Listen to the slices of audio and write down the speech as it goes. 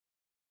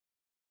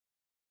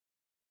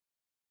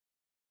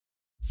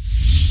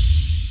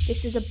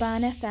This is a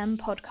Burn FM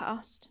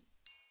podcast.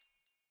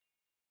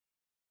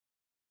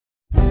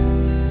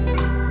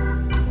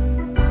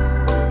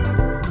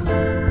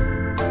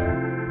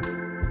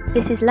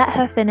 This is Let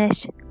Her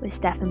Finish with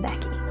Steph and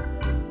Becky.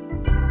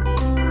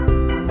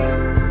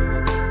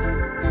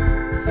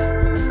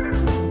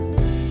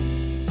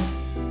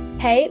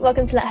 Hey,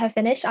 welcome to Let Her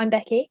Finish. I'm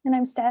Becky. And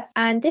I'm Steph.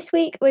 And this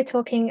week we're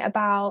talking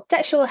about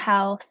sexual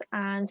health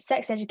and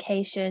sex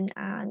education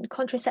and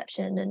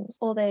contraception and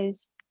all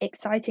those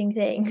exciting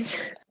things.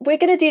 We're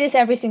going to do this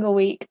every single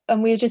week,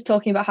 and we were just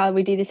talking about how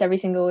we do this every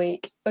single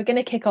week. We're going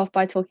to kick off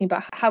by talking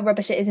about how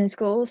rubbish it is in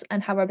schools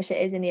and how rubbish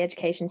it is in the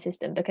education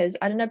system, because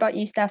I don't know about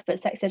you, Steph, but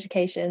sex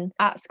education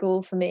at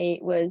school for me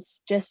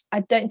was just,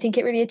 I don't think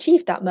it really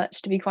achieved that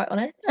much, to be quite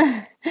honest.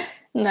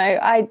 No,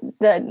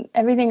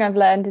 everything I've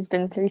learned has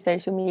been through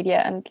social media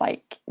and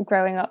like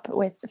growing up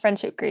with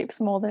friendship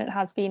groups more than it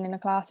has been in a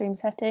classroom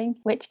setting,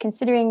 which,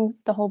 considering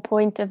the whole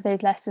point of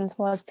those lessons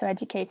was to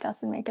educate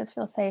us and make us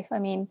feel safe. I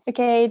mean,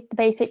 okay, the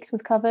basics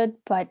was covered,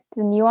 but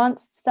the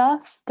nuanced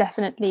stuff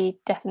definitely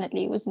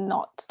was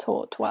not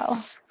taught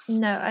well.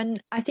 No,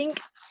 and I think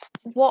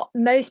what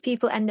most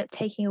people end up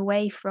taking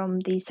away from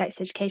these sex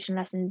education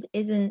lessons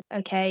isn't,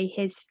 okay,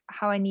 here's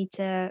how I need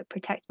to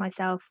protect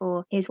myself,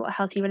 or here's what a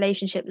healthy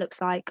relationship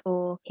looks like,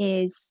 or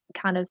here's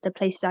kind of the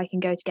places I can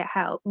go to get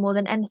help. More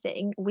than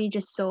anything, we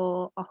just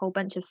saw a whole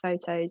bunch of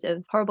photos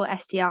of horrible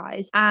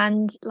STIs,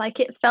 and like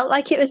it felt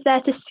like it was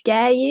there to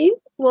scare you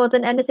more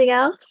than anything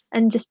else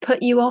and just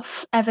put you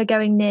off ever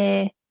going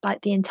near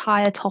like the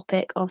entire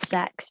topic of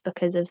sex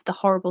because of the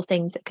horrible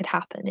things that could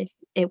happen if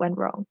it went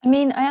wrong. I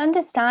mean, I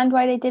understand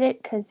why they did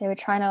it, because they were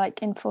trying to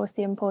like enforce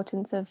the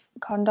importance of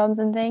condoms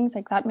and things,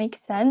 like that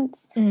makes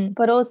sense.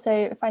 But also,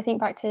 if I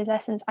think back to those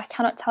lessons, I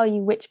cannot tell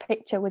you which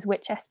picture was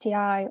which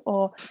STI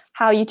or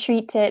how you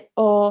treat it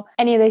or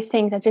any of those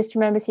things. I just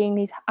remember seeing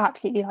these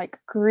absolutely like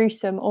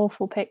gruesome,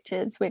 awful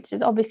pictures, which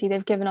is obviously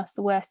they've given us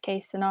the worst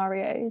case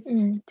scenarios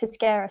to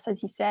scare us,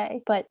 as you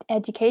say. But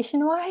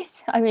education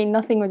wise, I mean,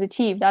 nothing was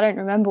achieved. I don't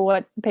remember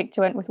what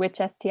picture went with which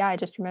STI. I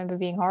just remember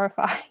being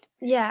horrified.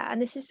 Yeah,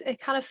 and it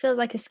kind of feels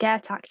like a scare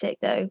tactic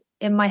though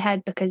in my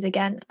head, because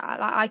again,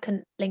 I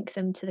couldn't link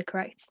them to the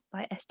correct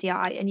like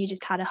STI, and you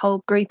just had a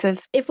whole group of,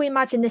 if we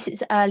imagine this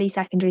is early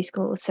secondary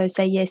school, so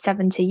say year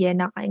 7 to year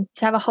 9,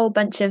 to have a whole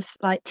bunch of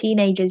like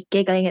teenagers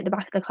giggling at the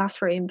back of the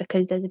classroom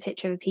because there's a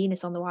picture of a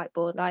penis on the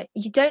whiteboard. Like,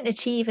 you don't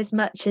achieve as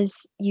much as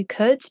you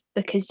could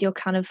because you're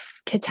kind of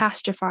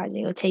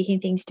catastrophizing or taking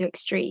things to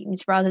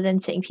extremes rather than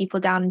sitting people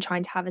down and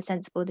trying to have a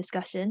sensible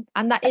discussion.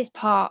 And that is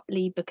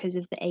partly because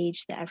of the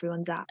age that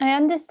everyone's at. I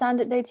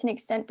understand it though to an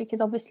extent, because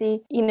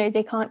obviously, you know,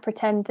 they can't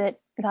pretend that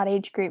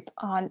age group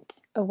aren't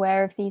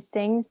aware of these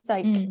things.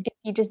 Like if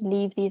you just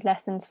leave these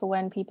lessons for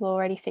when people are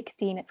already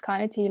 16, it's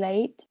kind of too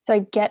late. So I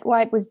get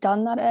why it was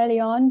done that early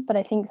on, but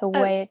I think the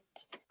way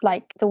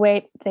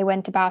they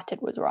went about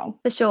it was wrong.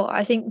 For sure.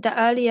 I think the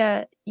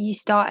earlier you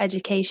start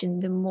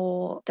education, the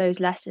more those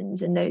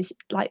lessons and those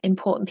like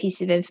important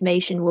pieces of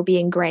information will be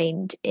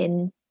ingrained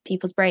in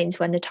people's brains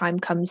when the time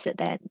comes that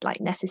they're like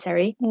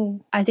necessary.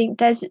 I think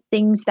there's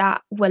things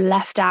that were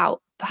left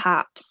out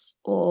perhaps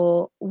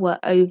or were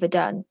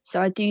overdone.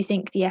 So I do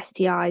think the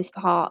STIs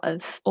part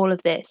of all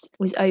of this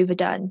was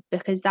overdone,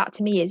 because that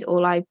to me is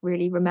all I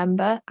really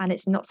remember, and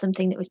it's not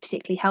something that was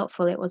particularly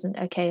helpful. It wasn't,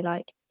 okay,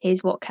 like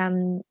here's what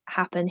can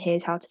happen,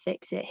 here's how to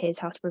fix it, here's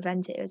how to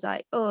prevent it. It was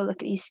like, oh,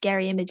 look at these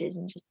scary images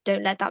and just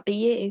don't let that be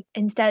you.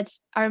 Instead,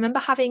 I remember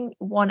having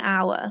 1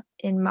 hour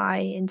in my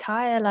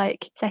entire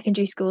like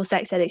secondary school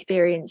sex ed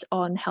experience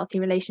on healthy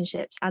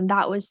relationships, and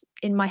that was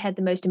in my head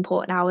the most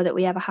important hour that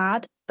we ever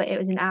had. But it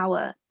was an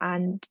hour,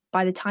 and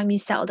by the time you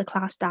settled the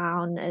class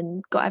down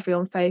and got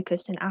everyone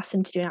focused and asked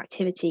them to do an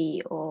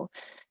activity or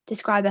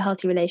describe a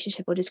healthy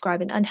relationship or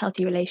describe an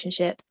unhealthy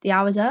relationship, the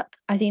hour's up.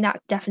 I think that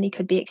definitely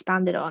could be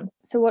expanded on.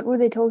 So what were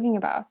they talking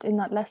about in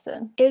that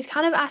lesson? It was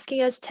kind of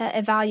asking us to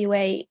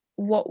evaluate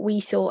what we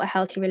thought a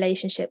healthy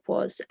relationship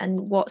was and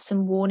what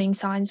some warning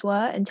signs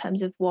were in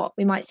terms of what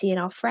we might see in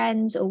our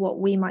friends or what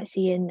we might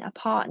see in a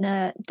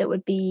partner that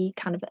would be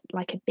kind of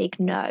like a big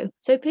no.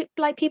 So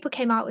like people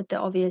came out with the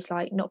obvious,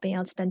 like not being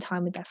able to spend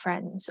time with their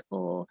friends,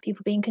 or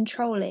people being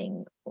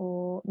controlling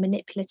or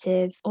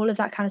manipulative, all of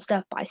that kind of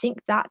stuff. But I think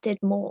that did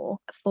more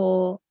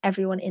for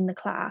everyone in the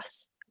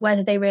class,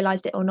 whether they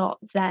realised it or not,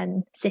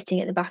 than sitting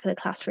at the back of the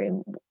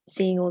classroom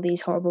seeing all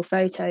these horrible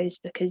photos,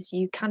 because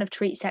you kind of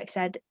treat sex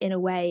ed in a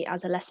way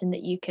as a lesson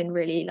that you can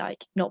really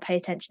like not pay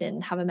attention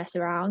and have a mess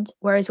around.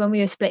 Whereas when we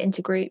were split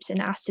into groups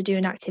and asked to do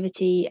an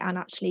activity and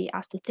actually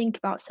asked to think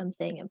about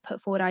something and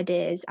put forward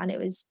ideas, and it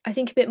was, I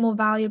think, a bit more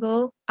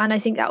valuable. And I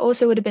think that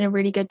also would have been a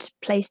really good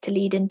place to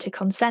lead into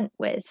consent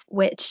with,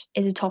 which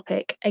is a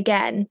topic,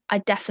 again, I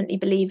definitely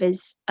believe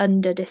is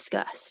under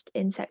discussed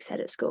in sex ed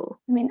at school.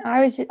 I mean,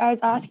 I was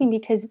asking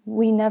because is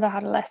we never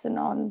had a lesson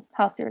on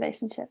healthy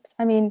relationships.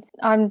 I mean,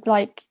 I'm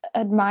like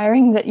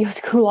admiring that your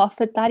school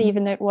offered that,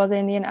 even though it was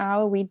only an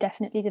hour. We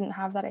definitely didn't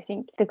have that. I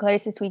think the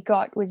closest we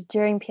got was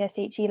during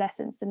PSHE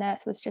lessons. The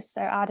nurse was just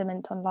so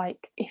adamant on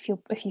like, if you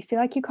feel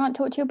like you can't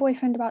talk to your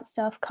boyfriend about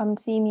stuff, come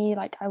see me.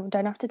 Like, I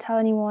don't have to tell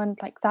anyone.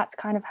 Like, that's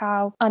kind of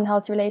how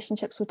unhealthy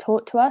relationships were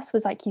taught to us,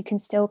 was like, you can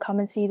still come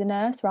and see the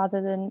nurse,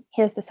 rather than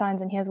here's the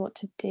signs and here's what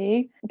to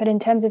do. But in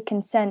terms of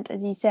consent,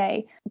 as you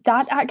say,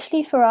 that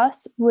actually for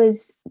us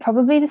was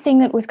probably the thing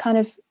that was kind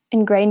of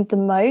ingrained the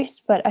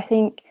most. But I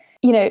think,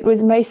 you know, it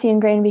was mostly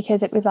ingrained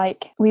because it was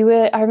like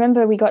I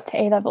remember we got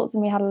to A levels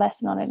and we had a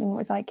lesson on it, and it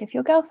was like, if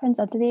your girlfriend's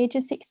under the age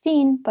of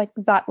 16, like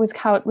that was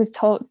how it was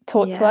taught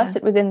to us.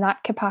 It was in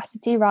that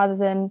capacity, rather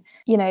than,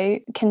 you know,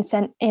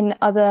 consent in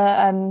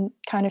other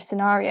kind of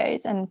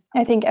scenarios. And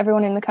I think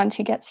everyone in the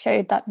country gets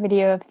showed that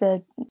video of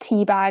the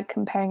tea bag,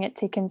 comparing it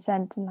to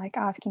consent, and like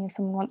asking if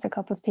someone wants a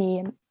cup of tea,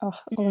 and all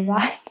of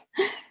that.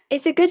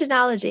 It's a good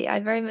analogy.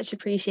 I very much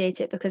appreciate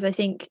it, because I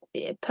think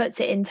it puts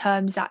it in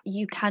terms that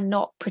you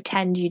cannot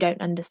pretend you don't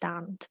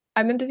understand.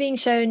 I remember being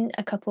shown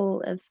a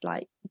couple of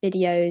like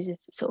videos of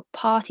sort of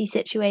party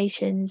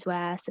situations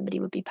where somebody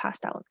would be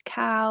passed out on the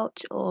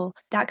couch or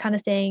that kind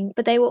of thing.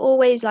 But they were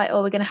always like,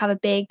 oh, we're going to have a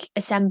big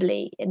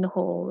assembly in the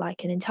hall,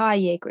 like an entire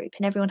year group,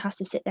 and everyone has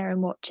to sit there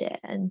and watch it.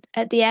 And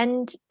at the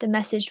end, the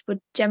message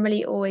would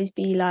generally always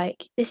be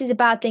like, this is a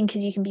bad thing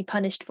because you can be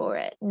punished for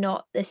it,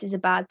 not this is a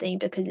bad thing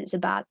because it's a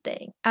bad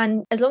thing.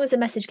 And as long as the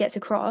message gets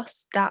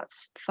across,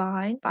 that's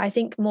fine. But I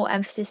think more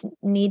emphasis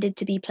needed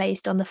to be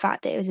placed on the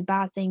fact that it was a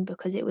bad thing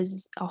because it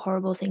was a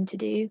horrible thing to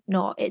do,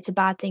 not it's a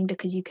bad thing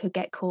because you could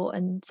get caught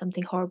and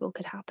something horrible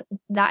could happen.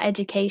 That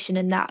education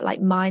and that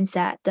like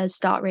mindset does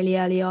start really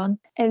early on.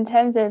 In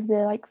terms of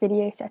the like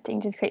video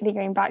setting, just quickly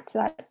going back to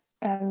that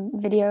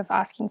video of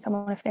asking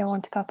someone if they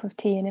want a cup of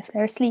tea, and if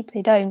they're asleep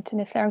they don't, and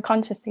if they're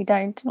unconscious they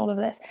don't, and all of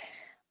this.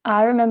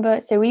 I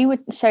remember, so we were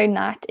shown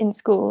that in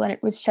school, and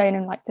it was shown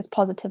in like this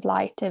positive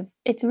light of,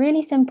 it's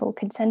really simple.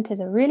 Consent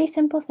is a really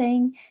simple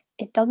thing.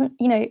 It doesn't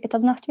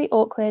have to be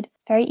awkward.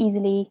 It's very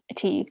easily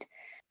achieved.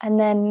 And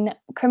then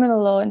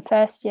criminal law in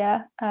first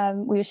year,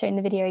 we were showing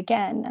the video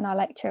again, and our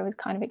lecturer was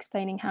kind of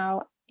explaining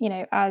how, you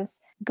know,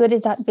 as good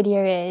as that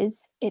video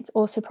is, it's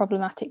also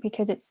problematic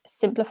because it's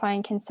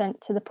simplifying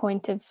consent to the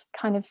point of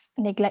kind of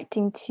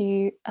neglecting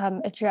to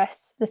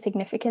address the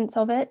significance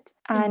of it.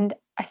 And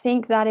I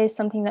think that is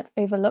something that's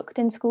overlooked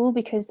in school,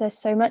 because there's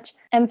so much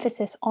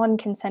emphasis on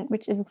consent,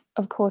 which is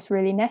of course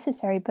really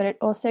necessary, but it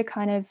also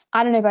kind of,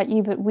 I don't know about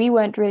you, but we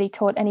weren't really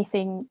taught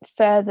anything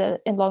further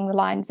along the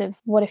lines of,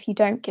 what if you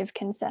don't give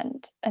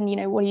consent, and, you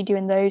know, what do you do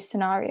in those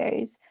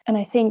scenarios? And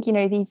I think, you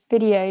know, these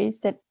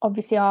videos that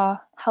obviously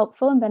are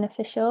helpful and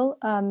beneficial,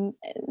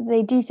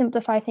 they do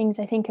simplify things,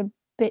 I think, a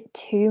bit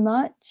too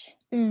much.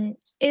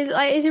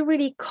 It's a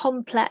really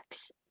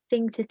complex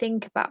thing to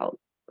think about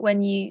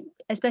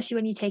especially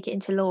when you take it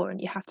into law and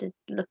you have to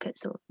look at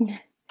sort of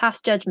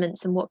past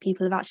judgments and what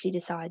people have actually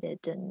decided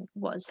and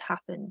what has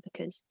happened,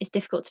 because it's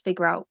difficult to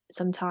figure out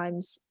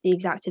sometimes the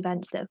exact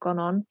events that have gone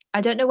on. I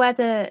don't know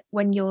whether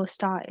when you're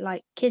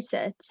like kids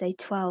that are say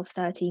 12,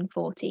 13,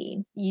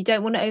 14, you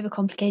don't want to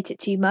overcomplicate it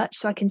too much,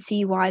 so I can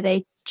see why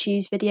they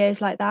choose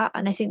videos like that,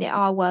 and I think they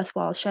are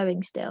worthwhile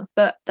showing still.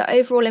 But the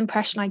overall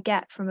impression I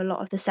get from a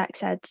lot of the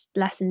sex ed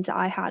lessons that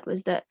I had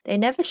was that they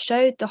never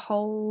showed the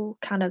whole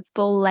kind of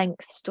full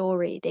length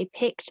story. They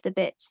picked the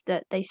bits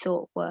that they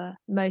thought were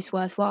most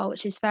worthwhile,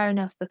 which is fair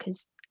enough,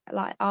 because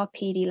like our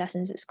PD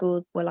lessons at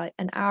school were like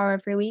an hour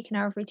every week, an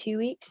hour every 2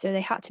 weeks, so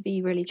they had to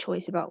be really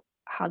choice about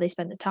how they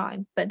spend the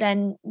time. But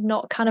then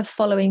not kind of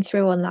following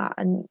through on that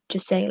and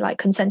just saying like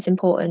consent's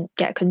important,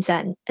 get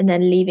consent, and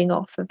then leaving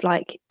off of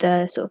like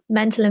the sort of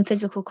mental and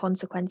physical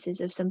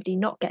consequences of somebody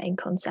not getting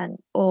consent,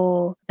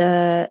 or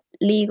the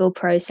legal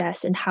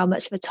process and how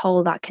much of a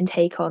toll that can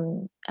take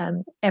on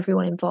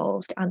everyone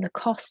involved, and the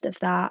cost of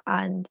that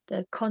and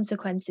the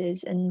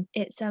consequences. And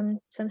it's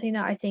something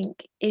that I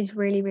think is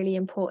really, really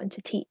important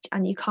to teach,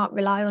 and you can't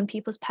rely on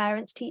people's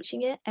parents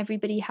teaching it.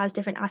 Everybody has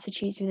different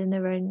attitudes within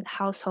their own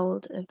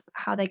household of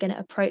how they're going to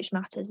approach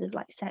matters of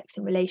like sex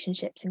and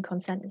relationships and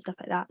consent and stuff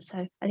like that.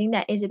 So I think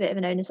there is a bit of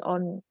an onus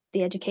on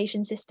the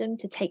education system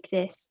to take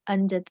this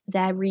under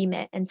their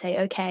remit and say,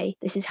 okay,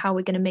 this is how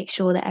we're going to make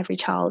sure that every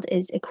child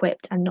is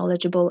equipped and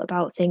knowledgeable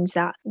about things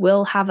that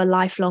will have a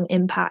lifelong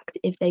impact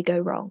if they go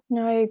wrong.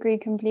 No, I agree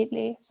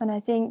completely. And I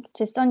think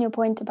just on your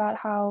point about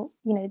how,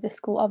 you know, the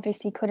school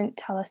obviously couldn't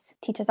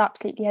teach us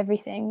absolutely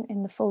everything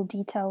in the full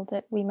detail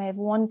that we may have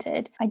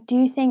wanted, I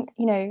do think,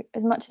 you know,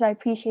 as much as I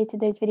appreciated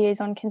those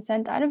videos on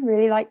consent, I'd have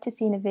really liked to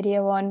seen a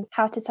video on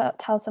how to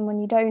tell someone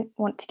you don't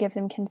want to give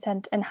them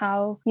consent and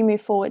how you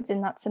move forwards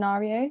in that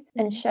scenario,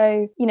 and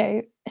show, you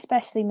know,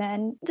 especially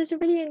men. There's a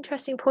really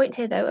interesting point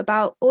here though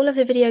about all of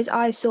the videos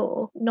I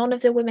saw, none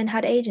of the women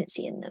had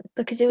agency in them,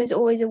 because it was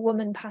always a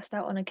woman passed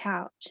out on a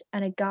couch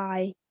and a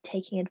guy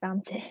taking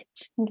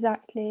advantage.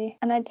 Exactly.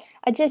 And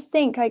I just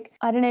think, like,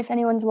 I don't know if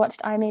anyone's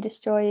watched I May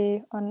Destroy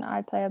You on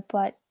iPlayer,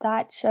 but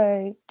that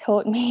show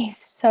taught me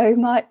so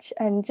much.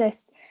 And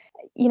just,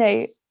 you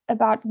know,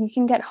 about you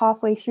can get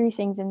halfway through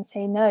things and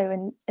say no,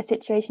 and a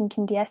situation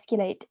can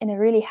de-escalate in a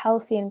really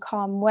healthy and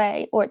calm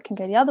way, or it can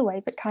go the other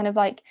way. But kind of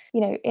like,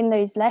 in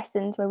those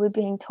lessons where we're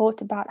being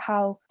taught about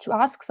how to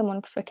ask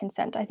someone for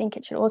consent, I think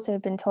it should also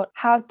have been taught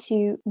how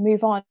to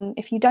move on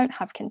if you don't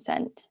have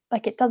consent.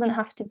 Like, it doesn't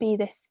have to be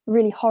this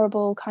really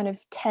horrible kind of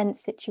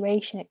tense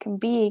situation. It can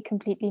be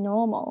completely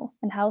normal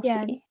and healthy.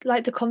 Yeah,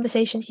 like the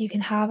conversations you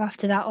can have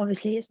after that.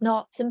 Obviously, it's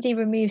not, somebody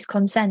removes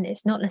consent,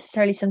 it's not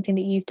necessarily something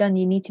that you've done.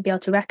 You need to be able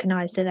to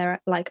recognize that there are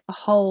like a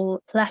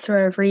whole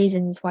plethora of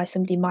reasons why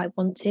somebody might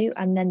want to,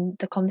 and then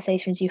the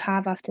conversations you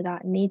have after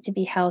that need to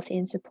be healthy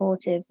and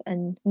supportive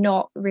and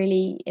not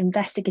really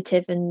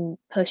investigative and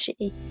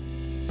pushy.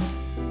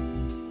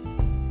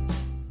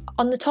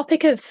 On the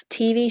topic of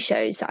TV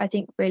shows that I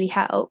think really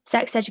help,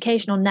 Sex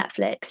Education on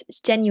Netflix is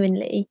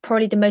genuinely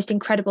probably the most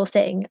incredible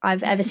thing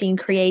I've ever seen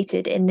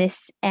created in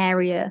this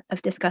area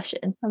of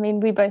discussion. I mean,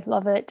 we both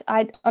love it.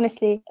 I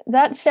honestly,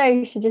 that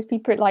show should just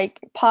be like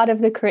part of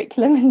the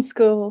curriculum in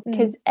school,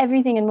 because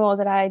everything and more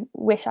that I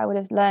wish I would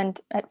have learned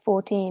at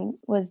 14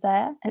 was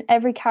there. And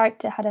every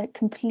character had a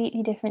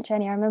completely different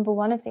journey. I remember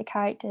one of the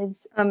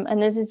characters,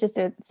 and this is just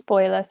a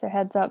spoiler, so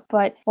heads up,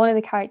 but one of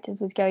the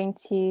characters was going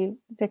to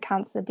the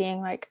counselor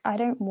being like, I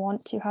don't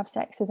want to have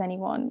sex with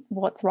anyone.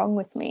 What's wrong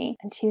with me?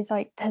 And she was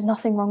like, there's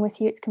nothing wrong with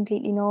you. It's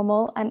completely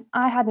normal. And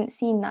I hadn't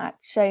seen that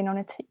shown on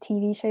a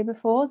TV show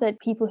before,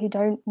 that people who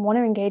don't want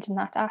to engage in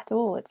that at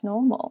all, it's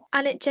normal.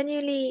 And it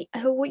genuinely,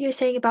 what you were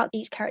saying about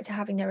each character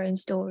having their own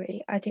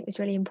story, I think was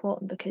really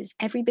important, because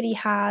everybody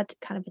had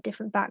kind of a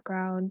different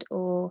background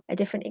or a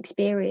different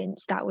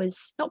experience that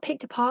was not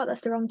picked apart,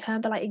 that's the wrong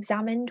term, but like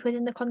examined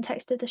within the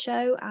context of the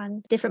show.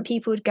 And different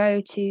people would go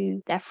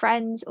to their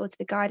friends or to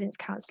the guidance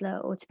counsellor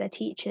or to their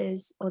teachers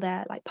or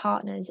their like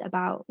partners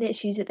about the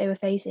issues that they were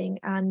facing.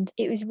 And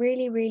it was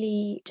really,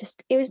 really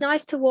just, it was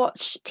nice to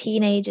watch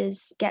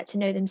teenagers get to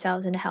know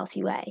themselves in a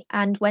healthy way.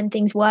 And when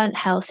things weren't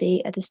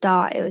healthy at the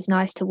start, it was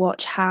nice to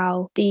watch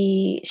how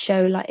the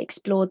show like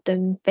explored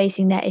them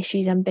facing their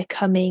issues and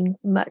becoming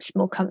much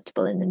more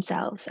comfortable in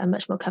themselves and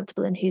much more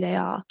comfortable in who they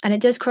are. And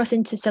it does cross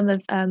into some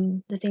of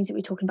the things that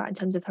we're talking about in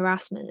terms of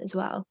harassment as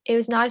well. It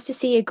was nice to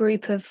see a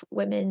group of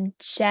women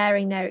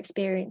sharing their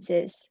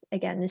experiences.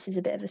 Again, this is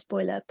a bit of a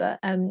spoiler, but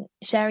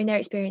sharing their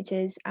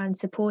experiences and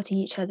supporting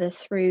each other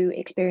through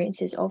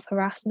experiences of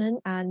harassment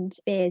and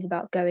fears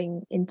about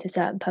going into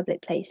certain public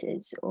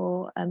places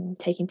or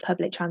taking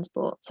public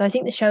transport. So I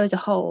think the show as a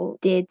whole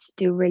did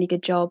do a really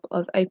good job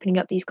of opening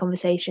up these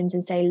conversations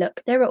and say,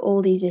 look, there are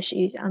all these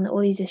issues and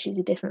all these issues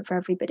are different for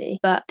everybody,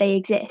 but they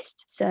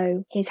exist.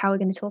 So here's how we're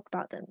going to talk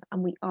about them,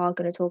 and we are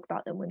going to talk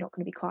about them. We're not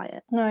going to be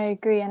quiet. No, I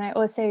agree. And I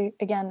also,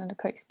 again, a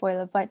quick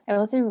spoiler, but I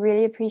also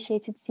really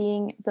appreciated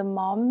seeing the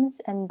moms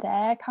and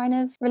their kind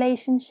of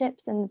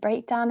relationships and the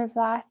breakdown of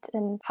that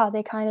and how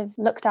they kind of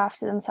looked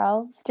after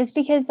themselves, just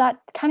because that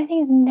kind of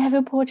thing is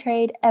never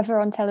portrayed ever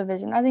on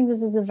television. I think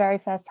this is the very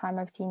first time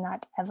I've seen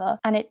that ever.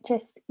 And it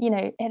just,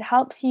 it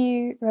helps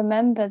you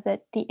remember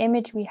that the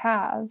image we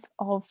have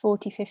of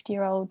 40,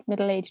 50-year-old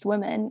middle-aged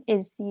women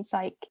is these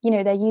like,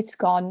 their youth's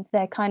gone.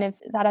 They're kind of,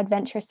 that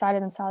adventurous side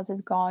of themselves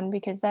is gone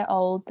because they're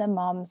old, they're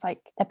moms, like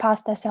they're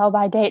past their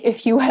sell-by date,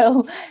 if you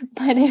will.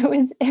 But it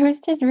was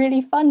just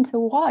really fun to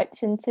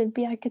watch and to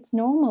be like, it's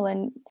normal.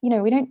 And,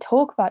 we don't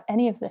talk about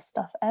any of this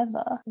stuff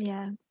ever.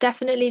 Yeah,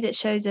 definitely. That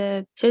shows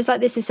like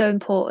this is so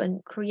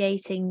important,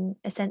 creating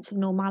a sense of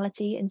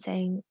normality and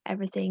saying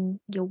everything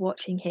you're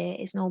watching here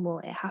is normal.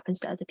 It happens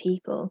to other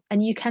people,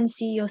 and you can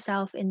see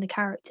yourself in the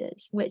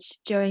characters, which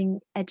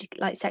during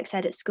like sex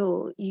ed at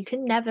school, you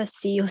can never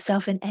see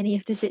yourself in any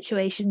of the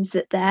situations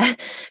that they're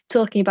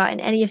talking about, in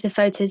any of the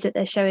photos that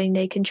they're showing.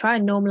 They can try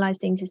and normalize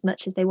things as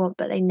much as they want,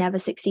 but they never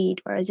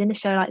succeed. Whereas in a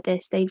show like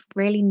this, they've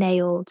really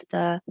nailed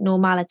the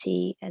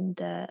normality and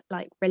the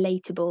like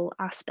relatable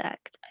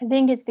aspect. I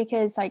think it's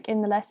because like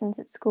in the lessons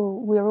at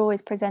school, we were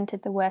always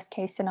presented the worst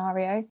case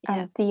scenario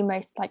and the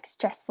most like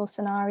stressful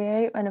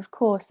scenario. And of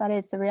course, that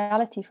is the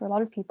reality for a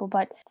lot of people.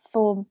 But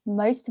for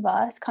most of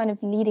us, kind of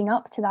leading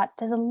up to that,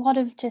 there's a lot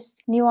of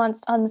just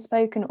nuanced,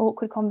 unspoken,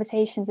 awkward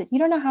conversations that you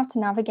don't know how to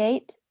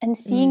navigate. And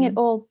seeing it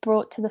all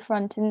brought to the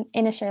front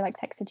in a show like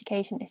Sex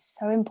Education is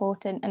so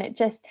important. And it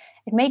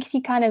makes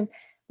you kind of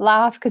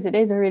laugh because it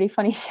is a really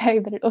funny show,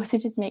 but it also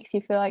just makes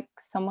you feel like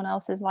someone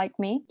else is like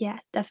me. Yeah,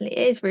 definitely.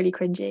 It is really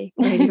cringy,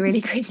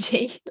 really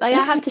cringy. Like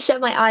I have to shut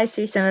my eyes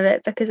through some of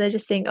it because I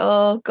just think,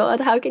 oh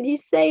God, how can you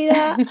say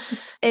that?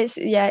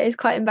 It's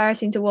quite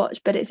embarrassing to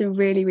watch, but it's a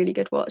really, really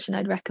good watch, and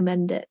I'd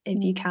recommend it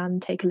if you can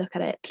take a look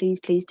at it. Please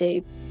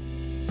do.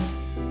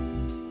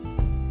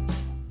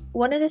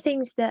 One of the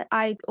things that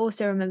I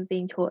also remember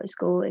being taught at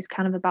school is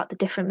kind of about the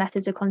different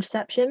methods of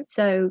contraception.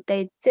 So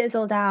they sit us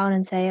all down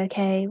and say,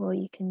 okay, well,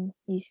 you can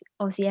use,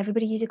 obviously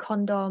everybody use a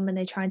condom, and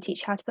they try and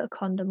teach you how to put a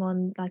condom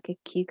on, like a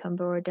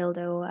cucumber or a dildo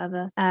or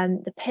whatever.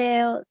 The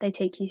pill, they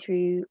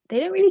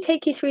don't really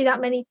take you through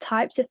that many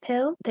types of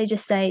pill. They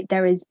just say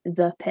there is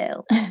the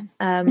pill.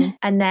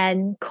 And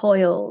then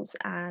coils,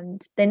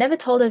 and they never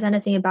told us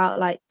anything about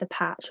like the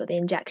patch or the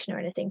injection or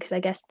anything, because I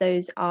guess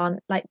those aren't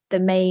like the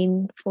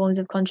main forms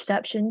of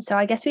contraception. So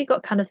I guess we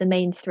got kind of the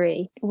main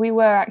three. We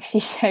were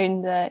actually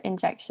shown the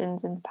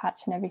injections and the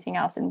patch and everything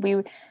else, and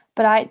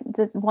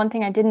the one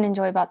thing I didn't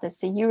enjoy about this,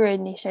 so you were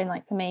only shown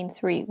like the main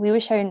three. We were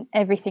shown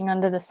everything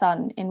under the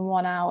sun in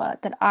 1 hour,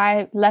 that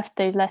I left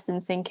those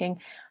lessons thinking,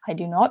 I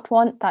do not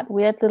want that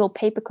weird little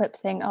paperclip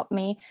thing up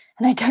me,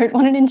 and I don't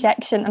want an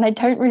injection, and I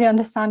don't really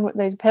understand what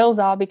those pills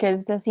are,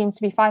 because there seems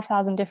to be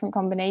 5,000 different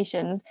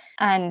combinations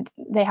and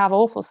they have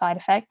awful side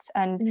effects,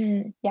 and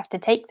you have to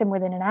take them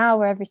within an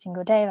hour every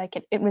single day. Like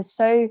it was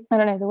so, I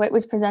don't know, the way it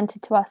was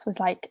presented to us was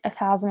like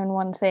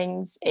 1,001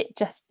 things.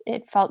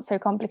 It felt so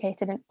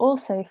complicated. And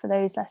also for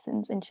those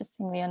lessons,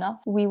 interestingly enough,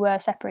 we were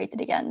separated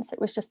again, so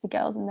it was just the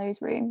girls in that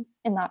room.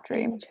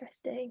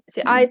 Interesting.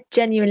 So I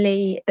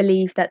genuinely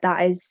believe that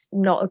is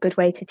not a good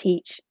way to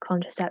teach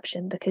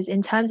contraception, because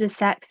in terms of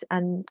sex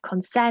and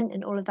consent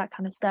and all of that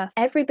kind of stuff,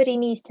 everybody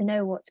needs to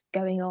know what's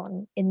going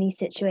on in these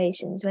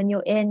situations. When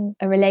you're in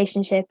a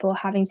relationship or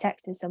having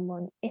sex with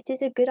someone, it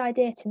is a good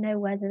idea to know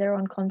whether they're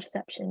on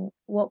contraception,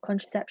 what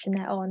contraception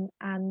they're on,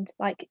 and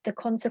like the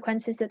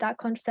consequences that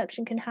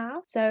contraception can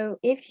have. So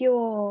if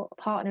your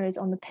partner is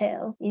on the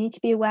pill, you need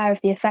to be aware of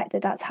the effect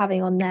that that's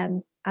having on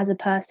them as a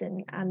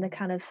person, and the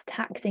kind of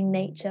taxing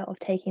nature of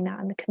taking that,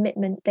 and the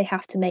commitment they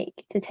have to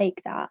make to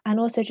take that, and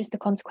also just the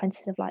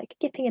consequences of like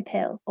skipping a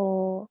pill,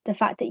 or the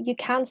fact that you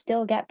can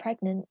still get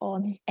pregnant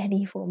on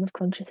any form of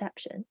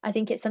contraception. I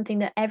think it's something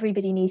that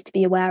everybody needs to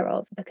be aware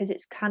of, because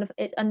it's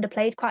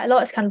underplayed quite a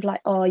lot. It's kind of like,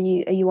 oh, are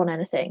you on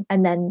anything,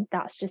 and then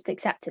that's just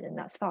accepted and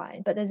that's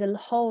fine, but there's a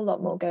whole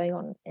lot more going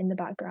on in the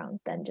background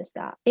than just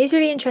that. It's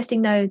really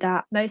interesting though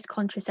that most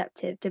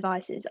contraceptive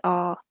devices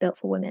are built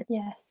for women.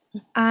 Yes.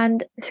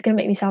 And it's going to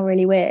make me sound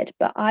really weird,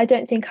 but I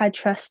don't think I'd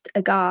trust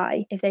a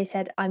guy if they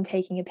said I'm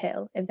taking a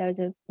pill, if there was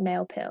a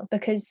male pill,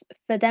 because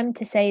for them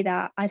to say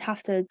that, I'd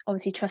have to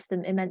obviously trust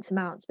them immense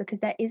amounts,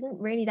 because there isn't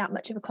really that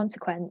much of a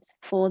consequence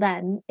for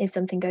them if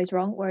something goes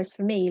wrong. Whereas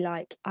for me,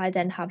 like, I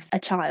then have a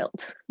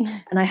child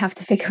and I have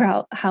to figure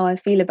out how I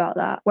feel about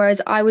that. Whereas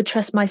I would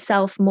trust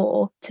myself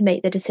more to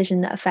make the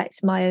decision that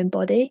affects my own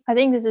body. I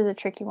think this is a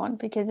tricky one,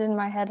 because in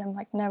my head I'm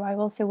like, no, I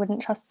also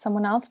wouldn't trust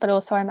someone else, but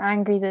also I'm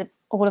angry that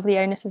all of the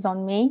onus is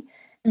on me.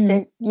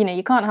 So,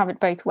 you can't have it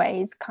both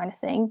ways kind of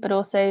thing. But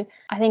also,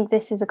 I think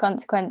this is a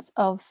consequence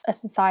of a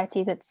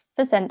society that's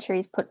for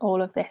centuries put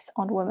all of this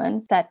on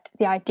women, that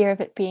the idea of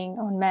it being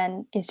on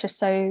men is just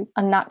so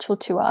unnatural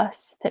to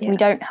us that we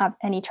don't have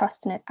any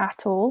trust in it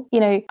at all.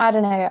 I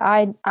don't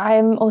know.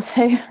 I'm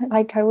also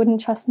like, I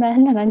wouldn't trust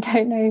men, and I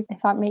don't know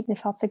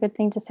if that's a good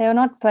thing to say or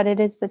not, but it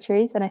is the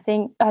truth. And I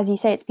think, as you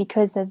say, it's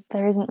because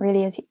there isn't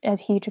really as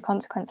huge a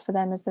consequence for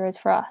them as there is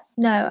for us.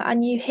 No,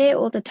 and you hear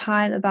all the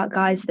time about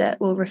guys that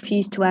will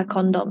refuse to wear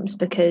condoms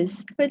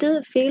because it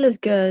doesn't feel as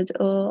good,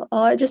 or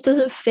it just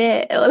doesn't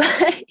fit, or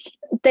like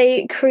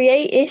they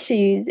create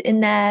issues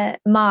in their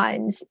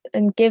minds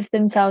and give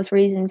themselves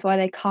reasons why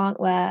they can't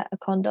wear a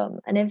condom.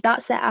 And if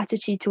that's their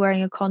attitude to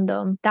wearing a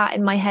condom, that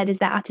in my head is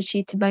their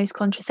attitude to most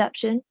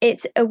contraception.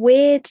 It's a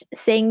weird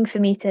thing for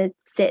me to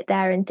sit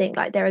there and think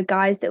like there are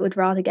guys that would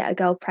rather get a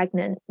girl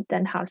pregnant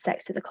than have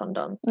sex with a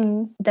condom.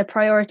 Their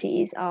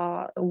priorities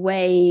are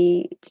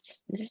way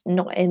just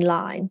not in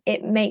line.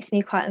 It makes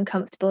me quite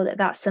uncomfortable that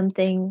that's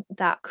something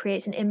that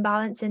creates an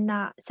imbalance in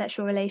that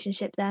sexual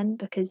relationship then,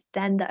 because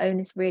then the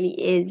onus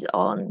really is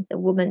on the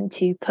woman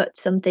to put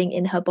something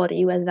in her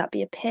body, whether that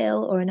be a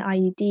pill or an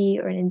IUD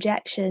or an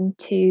injection,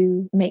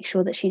 to make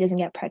sure that she doesn't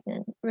get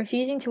pregnant.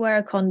 Refusing to wear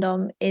a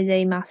condom is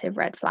a massive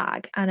red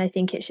flag, and I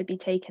think it should be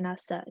taken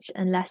as such,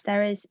 unless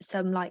there is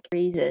some like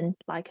reason,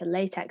 like a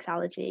latex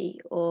allergy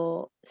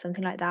or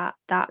something like that.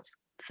 That's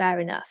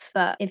fair enough.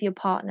 But if your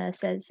partner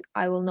says,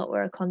 I will not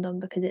wear a condom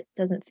because it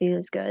doesn't feel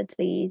as good,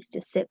 please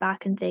just sit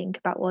back and think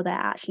about what they're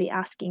actually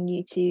asking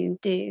you to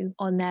do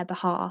on their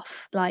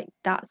behalf. Like,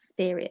 that's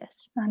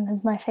serious. And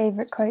as my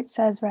favourite quote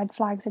says, red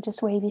flags are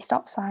just wavy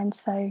stop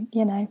signs. So,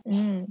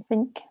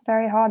 think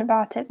very hard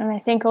about it. And I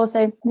think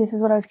also, this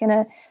is what I was going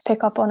to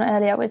pick up on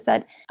earlier, was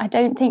that I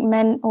don't think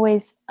men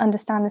always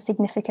understand the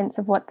significance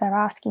of what they're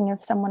asking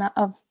of someone,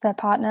 of their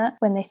partner,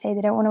 when they say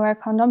they don't want to wear a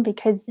condom,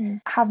 because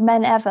have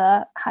men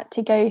ever had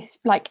to go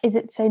like, is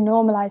it so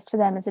normalized for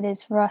them as it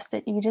is for us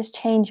that you just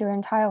change your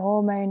entire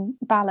hormone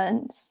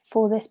balance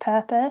for this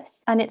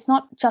purpose? And it's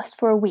not just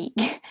for a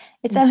week.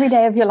 It's every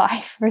day of your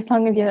life for as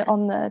long as you're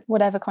on the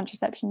whatever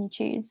contraception you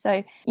choose.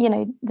 So, you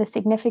know, the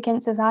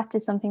significance of that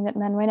is something that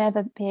men won't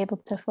ever be able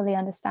to fully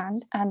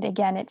understand. And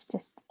again, it's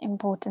just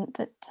important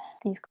that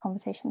these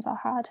conversations are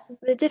had.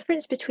 The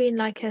difference between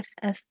like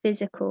a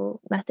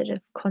physical method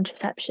of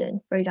contraception,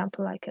 for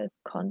example, like a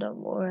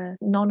condom or a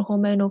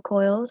non-hormonal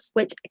coils,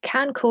 which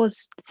can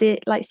cause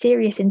like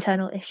serious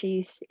internal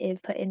issues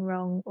if put in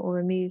wrong or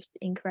removed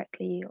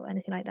incorrectly or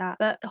anything like that.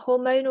 But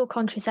hormonal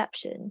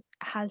contraception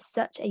has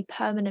such a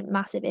permanent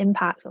massive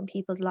impact on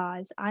people's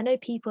lives. I know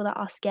people that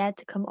are scared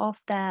to come off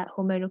their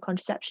hormonal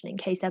contraception in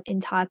case their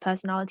entire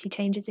personality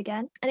changes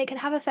again. And it can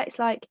have effects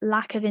like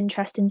lack of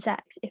interest in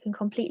sex. It can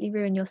completely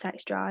ruin your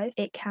sex drive.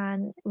 It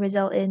can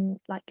result in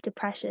like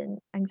depression,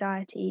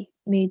 anxiety,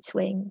 mood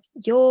swings.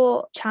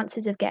 Your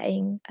chances of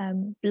getting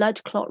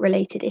blood clot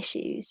related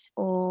issues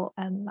or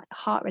like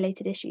heart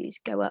related issues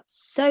go up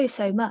so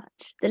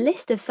much. The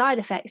list of side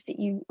effects that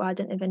I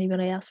don't know if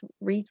anybody else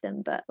reads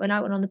them, but when I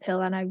went on the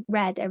pill and I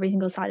read every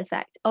single side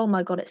effect, oh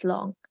my god, it's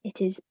long.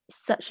 It is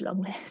such a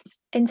long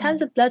list. In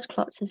terms of blood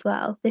clots as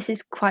well, this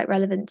is quite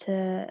relevant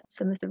to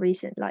some of the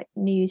recent like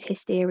news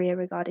hysteria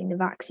regarding the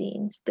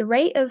vaccines. The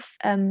rate of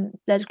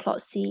blood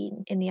clots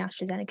seen in the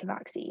AstraZeneca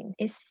vaccine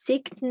is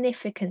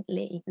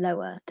significantly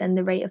lower than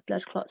the rate of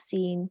blood clots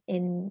seen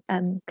in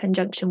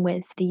conjunction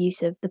with the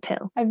use of the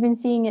pill. I've been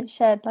seeing it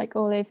shared like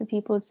all over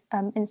people's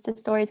Insta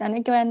stories, and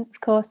again,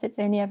 of course, it's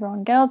only ever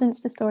on girls'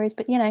 Insta stories,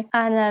 but you know,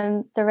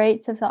 and the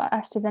rates of the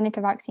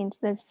AstraZeneca vaccines,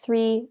 there's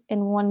 3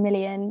 in 1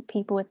 million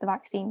people with the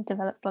vaccine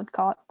develop blood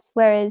clots,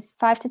 whereas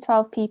 5 to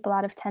 12 people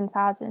out of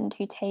 10,000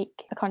 who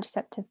take a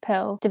contraceptive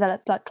pill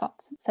develop blood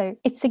clots. So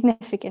it's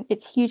significant.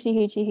 It's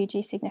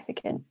hugely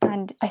significant.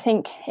 And I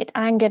think it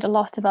angered a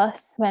lot of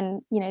us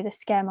when, you know, the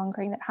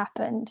scaremongering that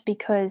happened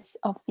because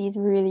of these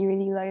really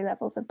low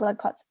levels of blood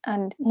clots.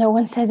 And no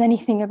one says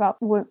anything about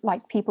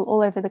like people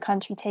all over the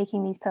country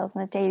taking these pills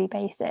on a daily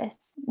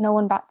basis. No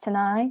one bats an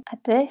eye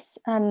at this.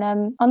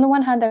 And on the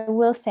one hand, I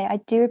will say I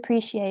do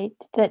appreciate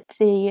that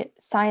the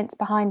science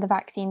behind the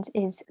vaccines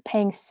is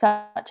paying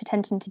such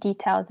attention to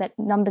detail that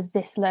numbers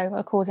this low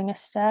are causing a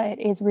stir. It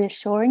is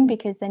reassuring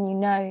because then you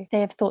know they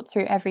have thought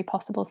through every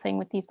possible thing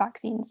with these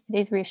vaccines. It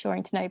is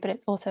reassuring to know, but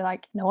it's also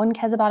like no one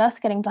cares about us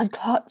getting blood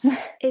clots.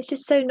 It's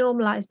just so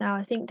normalized now.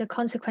 I think the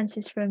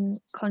consequences from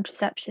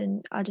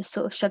contraception are just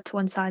sort of shoved to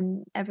one side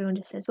and everyone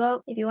just says,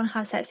 well, if you want to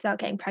have sex without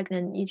getting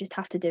pregnant, you just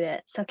have to do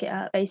it. Suck it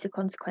up, face the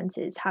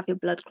consequences, have your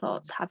blood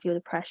clots, have your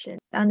depression,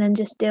 and then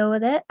just deal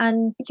with it.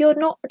 And you're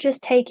not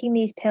just taking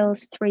these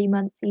pills for 3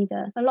 months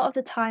either. A lot of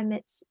the time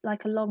it's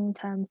like a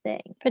long-term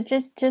thing. But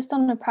just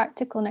on a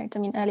practical note, I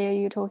mean, earlier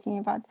you were talking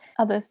about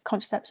other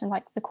contraception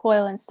like the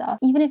coil and stuff.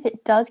 Even if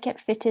it does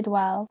get fitted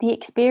well, the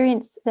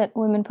experience that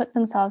women put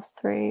themselves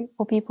through,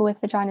 or people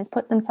with vaginas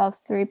put themselves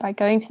through by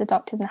going to the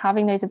doctors and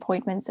having those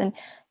appointments, and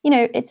you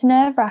know, it's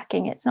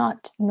nerve-wracking. It's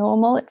not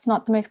normal. It's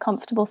not the most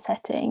comfortable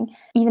setting.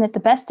 Even at the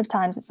best of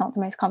times, it's not the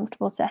most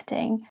comfortable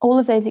setting. All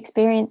of those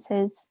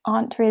experiences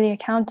aren't really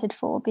accounted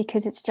for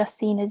because it's just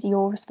seen as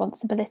your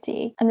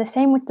responsibility. And the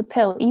same with the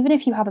pill. Even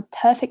if you have a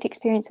perfect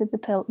experience with the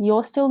pill,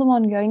 you're still the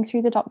one going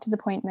through the doctor's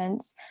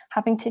appointments,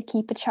 having to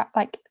keep a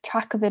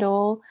track of it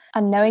all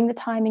and knowing the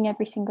timing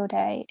every single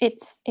day.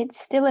 It's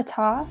still a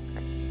task.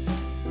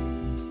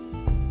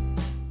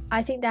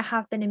 I think there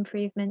have been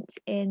improvements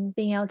in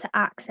being able to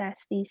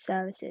access these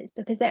services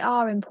because they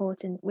are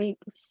important. We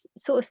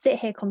sort of sit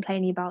here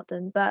complaining about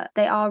them, but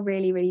they are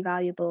really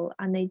valuable,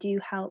 and they do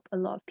help a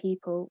lot of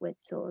people with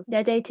sort of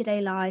their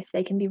day-to-day life.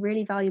 They can be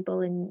really valuable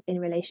in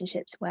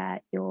relationships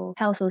where your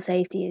health or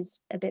safety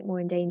is a bit more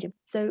in danger.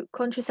 So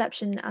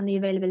contraception and the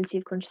availability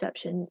of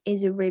contraception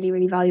is a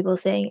really valuable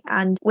thing.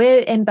 And we're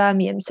in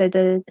Birmingham, so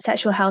the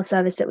sexual health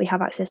service that we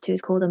have access to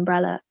is called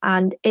Umbrella,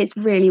 and it's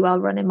really well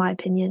run in my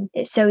opinion.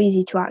 It's so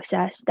easy to access.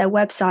 Their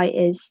website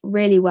is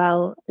really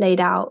well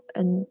laid out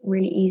and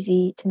really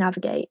easy to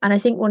navigate. And I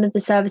think one of the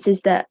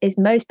services that is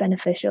most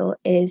beneficial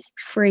is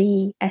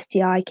free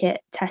STI kit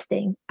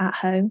testing at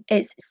home.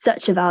 It's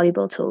such a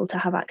valuable tool to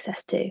have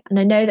access to. And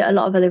I know that a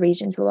lot of other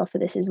regions will offer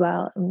this as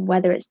well. And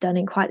whether it's done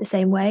in quite the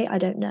same way, I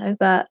don't know.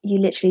 But you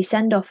literally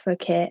send off for a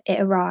kit, it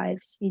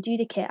arrives, you do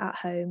the kit at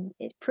home.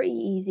 It's pretty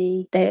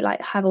easy. They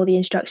like have all the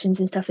instructions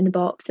and stuff in the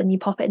box, then you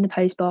pop it in the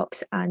post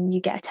box and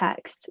you get a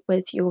text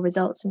with your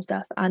results and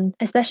stuff. And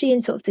especially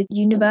in sort of the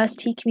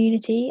university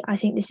community, I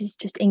think this is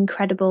just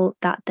incredible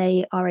that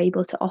they are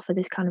able to offer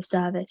this kind of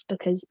service,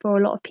 because for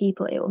a lot of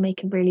people it will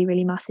make a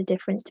really massive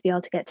difference to be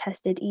able to get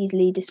tested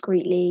easily,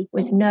 discreetly,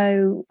 with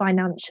no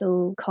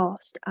financial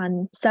cost.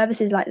 And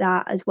services like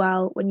that as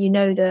well, when you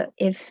know that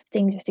if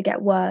things were to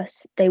get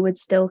worse, they would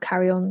still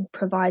carry on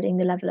providing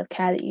the level of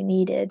care that you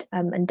needed,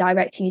 and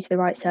directing you to the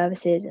right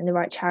services and the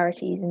right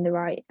charities and the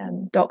right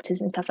doctors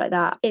and stuff like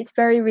that. It's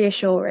very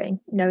reassuring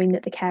knowing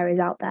that the care is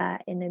out there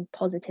in a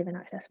positive and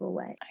accessible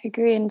way. I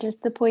agree. And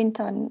just the point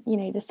on,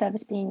 the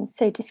service being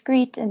so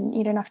discreet and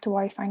you don't have to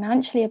worry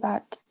financially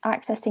about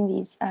accessing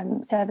these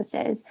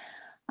services.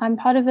 I'm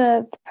part of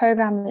a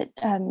program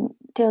that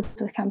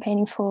deals with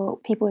campaigning for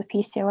people with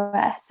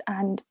PCOS,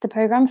 and the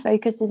program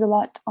focuses a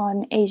lot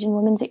on Asian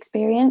women's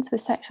experience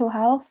with sexual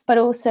health, but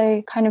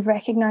also kind of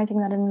recognizing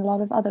that in a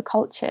lot of other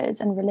cultures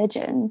and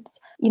religions,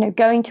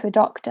 going to a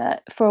doctor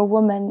for a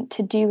woman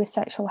to do with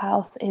sexual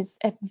health is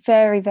a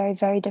very, very,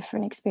 very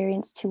different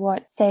experience to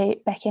what,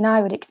 say, Becky and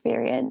I would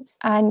experience.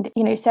 And,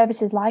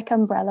 services like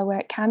Umbrella, where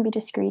it can be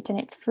discreet and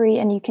it's free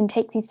and you can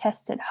take these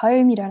tests at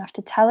home, you don't have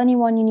to tell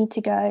anyone you need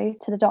to go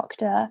to the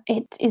doctor.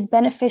 It is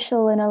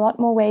beneficial in a lot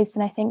more ways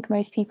than I think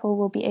most people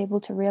will be able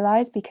to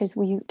realize, because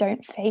we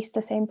don't face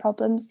the same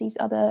problems these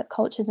other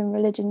cultures and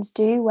religions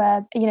do,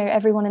 where,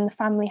 everyone in the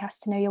family has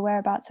to know your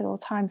whereabouts at all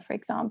times, for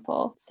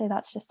example. So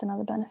that's just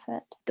another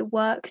benefit. The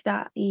work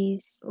that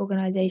these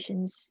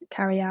organisations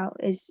carry out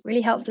is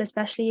really helpful,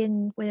 especially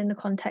within the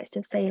context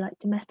of, say, like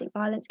domestic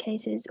violence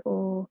cases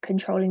or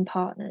controlling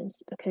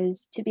partners,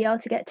 because to be able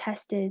to get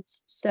tested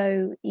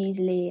so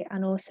easily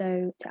and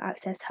also to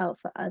access help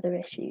for other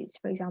issues,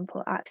 for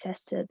example,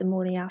 access to the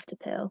morning after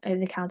pill over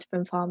the counter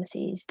from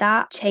pharmacies,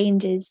 that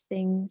changes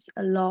things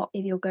a lot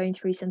if you're going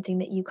through something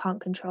that you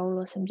can't control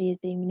or somebody is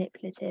being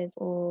manipulative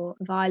or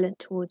violent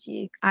towards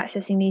you.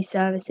 Accessing these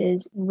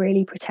services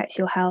really protects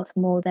your health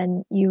more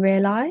than you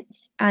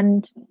realize.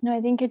 And no,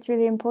 I think it's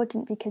really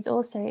important, because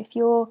also if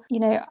you're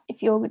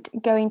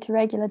going to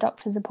regular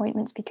doctor's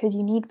appointments because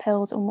you need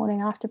pills or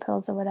morning after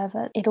pills or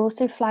whatever, it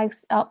also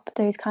flags up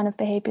those kind of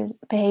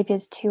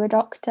behaviors to a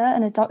doctor,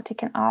 and a doctor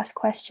can ask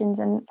questions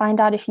and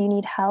find out if you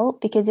need help.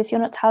 Because if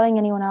you're not telling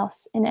anyone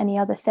else in any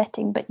other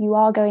setting, but you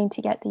are going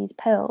to get these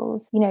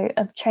pills,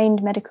 a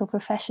trained medical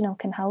professional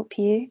can help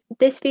you.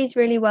 This feeds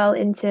really well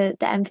into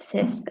the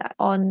emphasis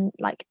on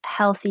like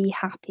healthy,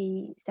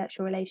 happy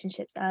sexual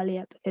relationships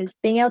earlier, because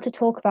being able to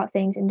talk about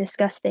things and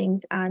discuss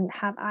things and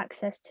have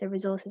access to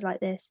resources like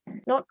this,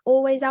 not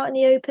always out in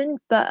the open,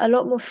 but a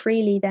lot more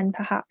freely than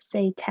perhaps,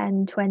 say,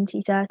 10,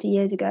 20, 30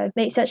 years ago,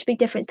 makes such a big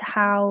difference to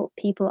how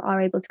people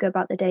are able to go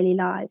about their daily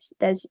lives.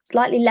 There's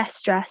slightly less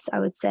stress, I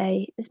would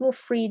say. There's more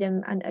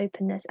freedom and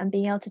openness, and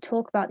being able to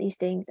talk about these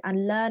things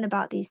and learn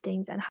about these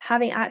things and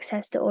having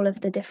access to all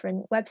of the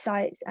different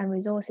websites and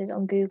resources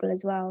on Google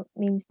as well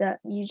means that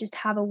you just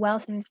have a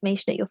wealth of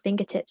information at your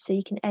fingertips, so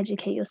you can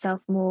educate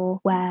yourself more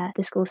where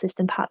the school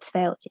system perhaps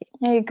failed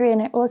you. I agree.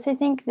 And I also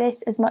think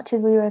this, as much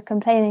as we were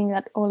complaining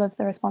that all of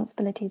the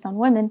responsibilities on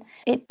women,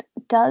 it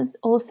does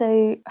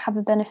also have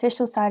a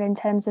beneficial side in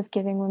terms of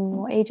giving women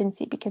more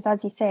agency, because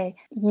as you say,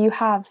 you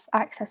have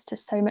access to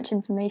so much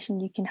information,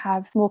 you can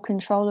have more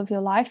control of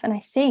your life. And I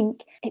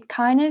think it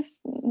kind of,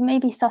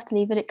 maybe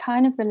subtly, but it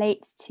kind of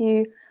relates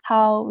to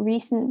how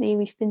recently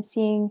we've been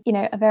seeing,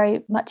 a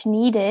very much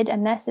needed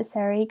and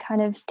necessary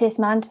kind of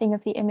dismantling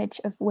of the image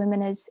of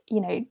women as,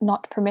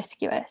 not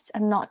promiscuous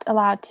and not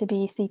allowed to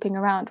be sleeping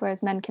around,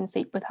 whereas men can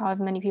sleep with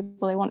however many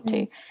people they want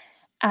to.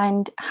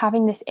 And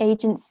having this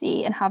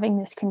agency and having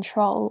this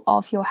control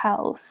of your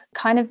health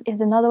kind of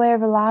is another way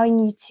of allowing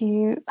you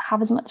to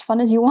have as much fun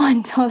as you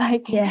want, or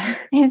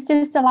it's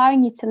just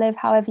allowing you to live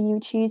however you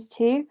choose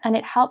to. And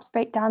it helps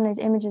break down those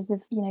images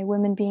of,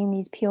 women being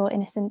these pure,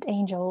 innocent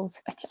angels,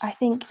 which I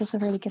think is a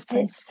really good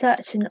thing. It's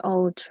such an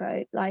old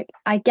trope. Like,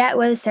 I get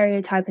where the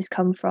stereotype has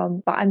come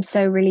from, but I'm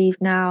so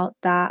relieved now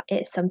that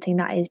it's something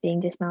that is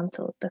being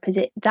dismantled, because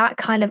that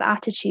kind of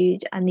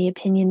attitude and the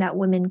opinion that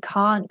women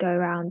can't go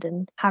around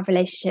and have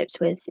relationships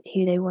with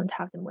who they want to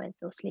have them with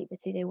or sleep with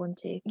who they want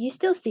to. You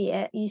still see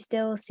it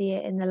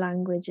in the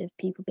language of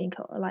people being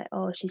like,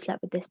 oh, she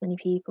slept with this many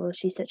people,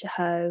 she's such a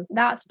hoe.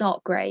 That's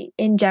not great.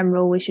 In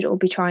general, we should all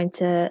be trying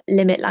to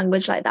limit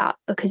language like that,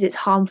 because it's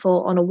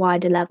harmful on a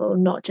wider level,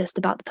 not just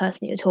about the person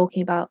that you're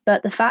talking about.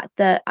 But the fact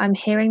that I'm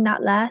hearing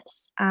that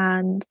less,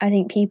 and I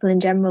think people in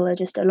general are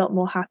just a lot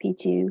more happy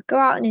to go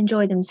out and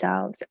enjoy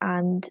themselves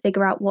and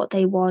figure out what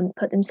they want,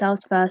 put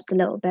themselves first a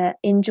little bit,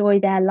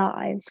 enjoy their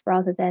lives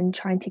rather than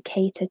trying to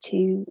cater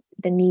to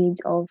the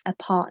needs of a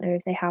partner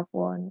if they have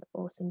one,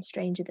 or some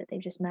stranger that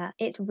they've just met.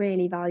 It's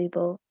really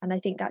valuable, and I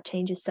think that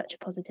change is such a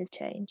positive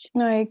change.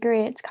 No, I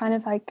agree. It's kind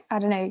of like, I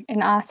don't know,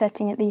 in our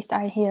setting at least,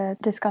 I hear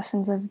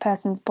discussions of a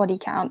person's body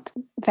count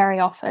very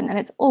often, and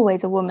it's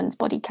always a woman's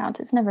body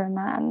count, it's never a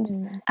man's.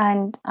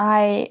 And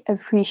I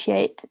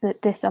appreciate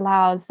that this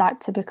allows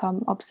that to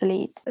become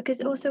obsolete,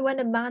 because also when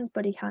a man's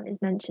body count is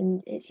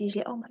mentioned, it's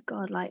usually, oh my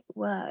god, like,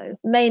 whoa,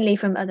 mainly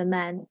from other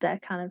men that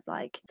are kind of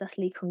like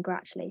thusly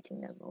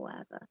congratulating them or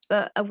whatever.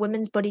 But a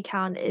woman's body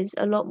count is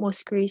a lot more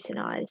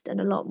scrutinized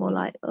and a lot more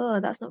like, oh,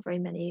 that's not very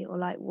many, or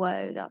like,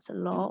 whoa, that's a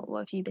lot,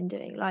 what have you been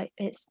doing? Like,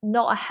 it's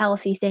not a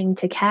healthy thing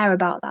to care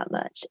about that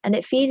much. And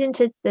it feeds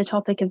into the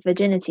topic of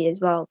virginity as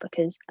well,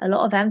 because a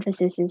lot of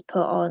emphasis is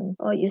put on,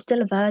 oh, you're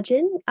still a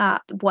virgin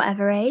at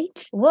whatever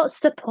age. What's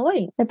the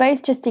point? They're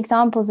both just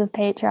examples of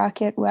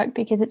patriarchy at work,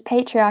 because it's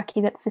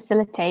patriarchy that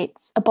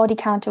facilitates a body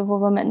count of a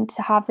woman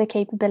to have the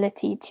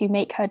capability to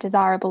make her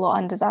desirable or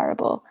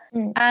undesirable.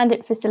 and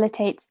it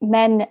facilitates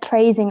men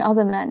praising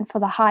other men for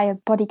the higher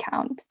body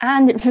count,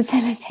 and it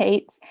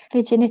facilitates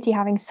virginity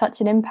having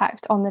such an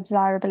impact on the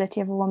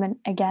desirability of a woman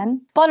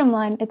again. Bottom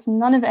line, it's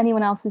none of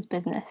anyone else's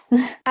business.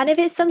 And if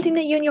it's something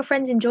that you and your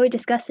friends enjoy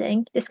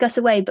discussing, discuss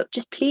away, but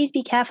just please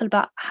be careful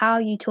about how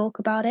you talk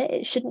about it.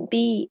 It shouldn't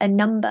be a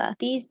number.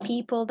 These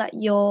people that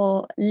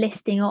you're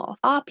listing off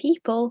are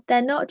people.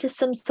 They're not just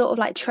some sort of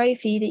like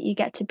trophy that you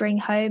get to bring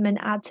home and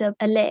add to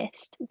a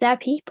list. They're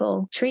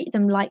people. Treat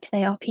them like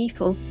they are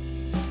people.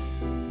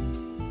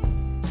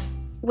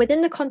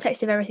 Within the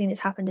context of everything that's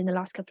happened in the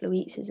last couple of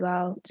weeks as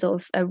well,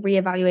 sort of a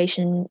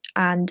reevaluation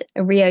and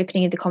a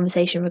reopening of the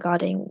conversation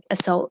regarding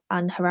assault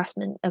and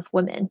harassment of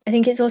women, I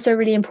think it's also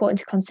really important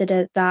to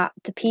consider that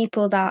the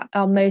people that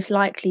are most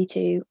likely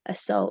to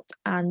assault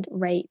and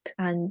rape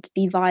and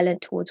be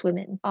violent towards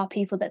women are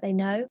people that they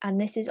know, and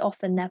this is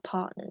often their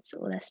partners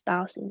or their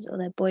spouses or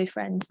their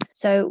boyfriends.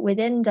 So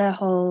within the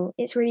whole,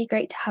 it's really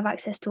great to have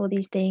access to all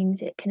these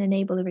things. It can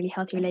enable a really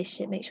healthy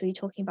relationship. Make sure you're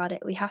talking about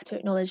it. We have to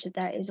acknowledge that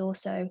there is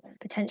also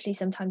potentially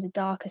sometimes a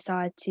darker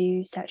side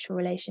to sexual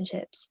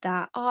relationships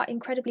that are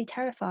incredibly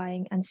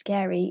terrifying and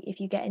scary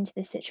if you get into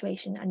this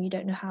situation and you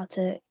don't know how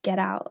to get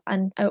out.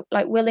 And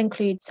we'll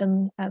include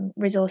some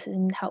resources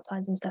and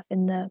helplines and stuff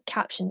in the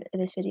caption of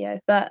this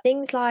video, but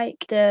things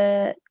like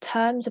the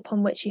terms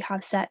upon which you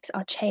have sex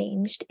are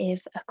changed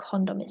if a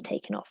condom is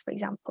taken off, for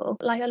example.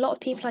 Like, a lot of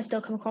people I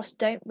still come across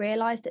don't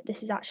realize that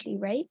this is actually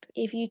rape.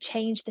 If you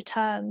change the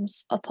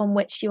terms upon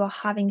which you are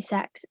having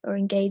sex or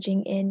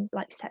engaging in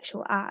like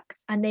sexual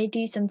acts, and they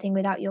do something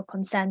without your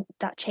consent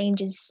that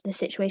changes the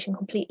situation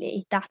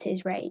completely, that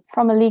is rape.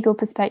 From a legal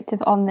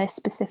perspective on this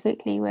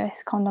specifically,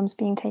 with condoms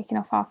being taken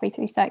off halfway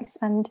through sex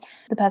and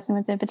the person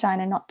with the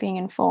vagina not being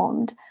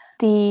informed,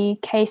 the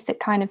case that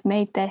kind of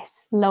made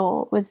this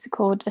law was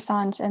called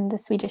Assange and the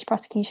Swedish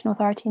Prosecution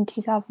Authority in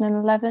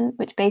 2011,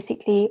 which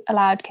basically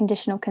allowed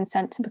conditional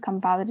consent to become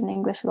valid in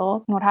English law.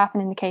 And what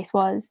happened in the case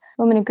was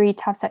a woman agreed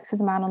to have sex with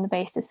a man on the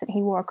basis that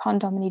he wore a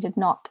condom and he did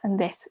not, and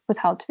this was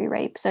held to be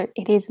rape. So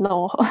it is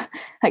law.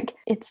 Like,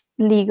 it's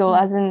legal,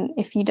 as in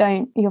if you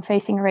don't, you're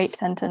facing a rape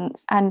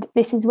sentence. And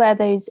this is where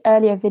those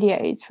earlier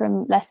videos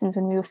from lessons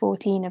when we were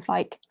 14 of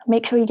like,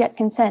 make sure you get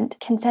consent.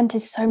 Consent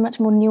is so much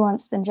more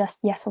nuanced than just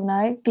yes or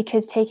no, because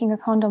taking a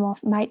condom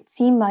off might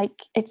seem like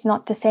it's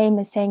not the same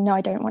as saying, no,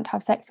 I don't want to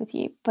have sex with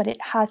you, but it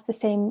has the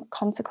same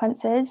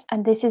consequences.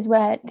 And this is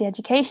where the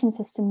education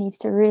system needs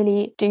to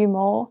really do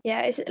more.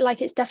 Yeah,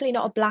 it's definitely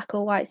not a black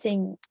or white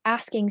thing.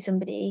 Asking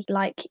somebody,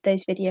 like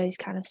those videos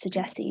kind of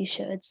suggest that you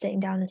should, sitting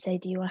down and say,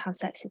 do you want to have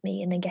sex with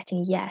me? And then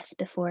getting a yes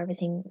before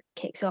everything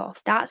kicks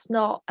off. That's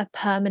not a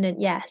permanent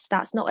yes.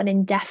 That's not an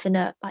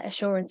indefinite like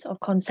assurance of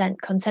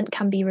consent. Consent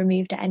can be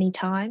removed at any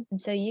time. And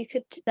so you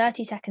could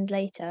 30 seconds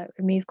later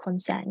remove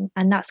consent,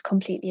 and that's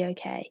completely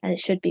okay, and it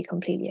should be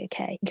completely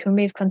okay. You can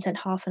remove consent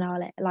half an hour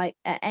later, like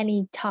at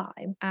any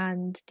time,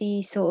 and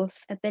the sort of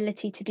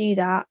ability to do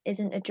that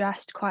isn't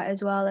addressed quite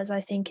as well as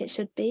I think it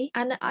should be.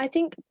 And I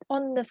think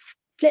on the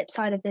flip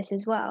side of this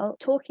as well,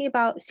 talking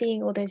about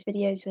seeing all those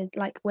videos with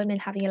like women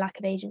having a lack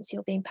of agency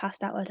or being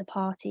passed out at a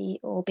party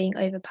or being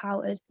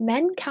overpowered,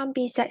 men can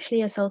be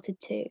sexually assaulted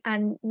too,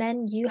 and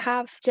men, you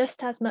have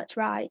just as much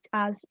right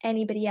as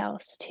anybody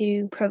else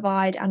to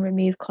provide and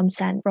remove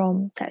consent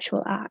from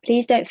sexual acts.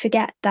 Please don't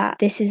forget that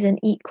this is an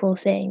equal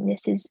thing.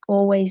 This is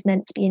always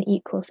meant to be an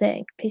equal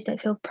thing. Please don't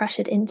feel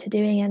pressured into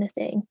doing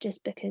anything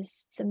just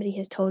because somebody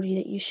has told you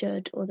that you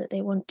should or that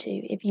they want to.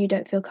 If you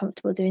don't feel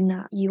comfortable doing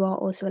that, you are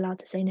also allowed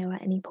to say no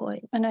at any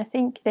point. And I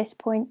think this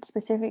point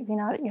specifically,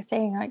 now that you're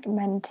saying like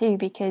men too,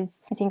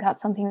 because I think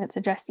that's something that's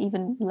addressed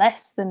even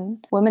less than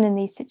women in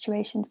these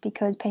situations,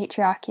 because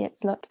patriarchy,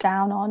 it's looked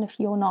down on if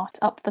you're not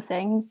up for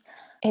things.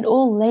 It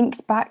all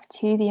links back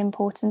to the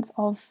importance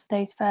of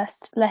those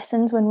first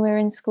lessons when we're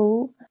in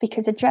school,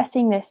 because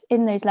addressing this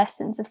in those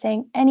lessons of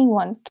saying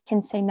anyone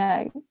can say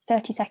no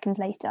 30 seconds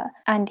later,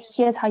 and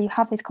here's how you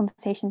have these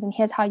conversations and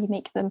here's how you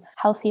make them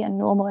healthy and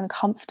normal and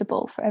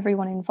comfortable for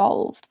everyone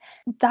involved.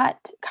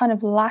 That kind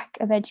of lack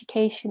of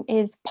education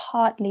is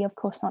partly, of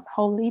course not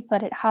wholly,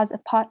 but it has a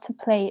part to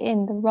play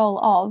in the role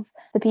of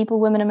the people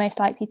women are most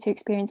likely to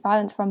experience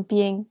violence from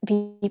being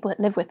the people that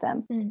live with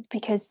them,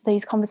 because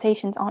those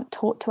conversations aren't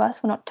taught to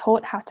us. We're not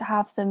taught how to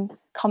have them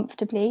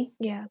comfortably.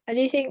 Yeah, I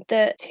do think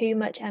that too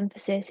much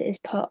emphasis is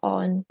put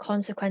on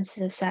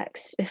consequences of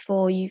sex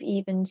before you've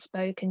even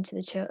spoken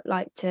to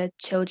to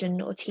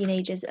children or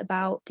teenagers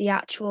about the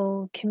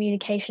actual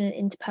communication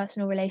and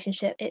interpersonal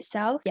relationship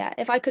itself. Yeah,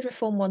 if I could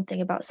reform one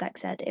thing about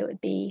sex ed, it would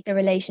be the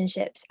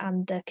relationships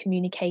and the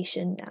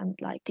communication and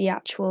like the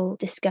actual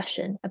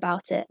discussion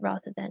about it,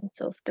 rather than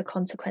sort of the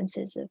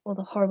consequences of all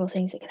the horrible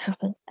things that can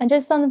happen. And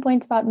just on the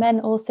point about men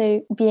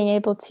also being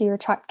able to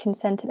retract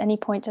consent at any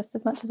point just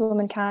as much as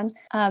women can,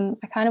 I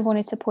kind of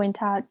wanted to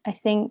point out, I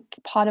think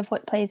part of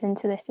what plays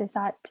into this is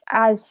that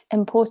as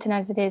important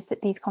as it is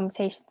that these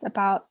conversations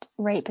about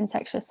rape and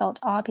sexual assault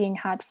are being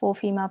had for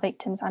female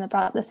victims and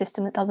about the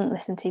system that doesn't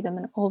listen to them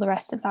and all the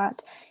rest of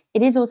that,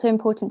 it is also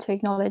important to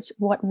acknowledge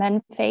what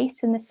men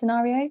face in this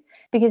scenario,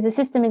 because the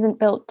system isn't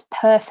built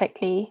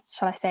perfectly,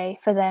 shall I say,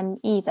 for them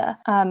either.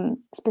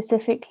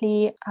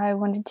 Specifically, I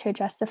wanted to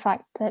address the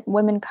fact that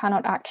women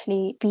cannot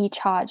actually be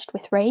charged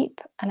with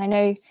rape. And I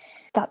know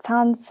that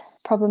sounds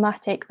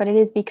problematic, but it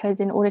is because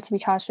in order to be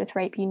charged with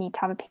rape, you need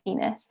to have a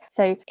penis.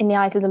 So in the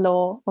eyes of the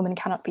law, women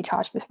cannot be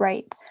charged with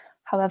rape.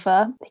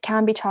 However, they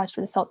can be charged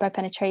with assault by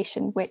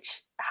penetration,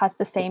 which has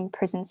the same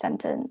prison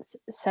sentence.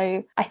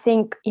 So I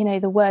think,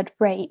 the word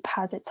rape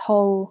has its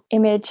whole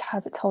image,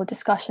 has its whole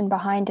discussion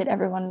behind it.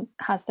 Everyone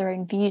has their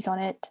own views on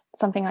it.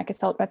 Something like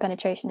assault by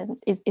penetration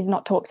is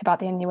not talked about.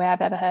 The only way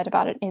I've ever heard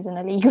about it is in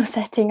a legal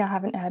setting. I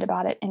haven't heard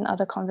about it in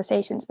other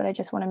conversations, but I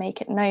just want to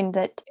make it known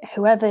that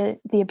whoever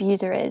the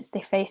abuser is,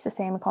 they face the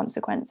same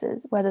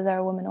consequences, whether they're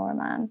a woman or a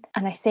man.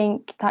 And I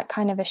think that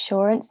kind of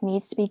assurance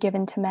needs to be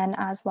given to men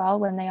as well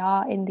when they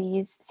are in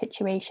these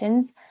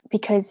situations,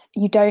 because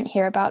you don't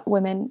hear about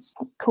women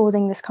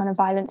causing this kind of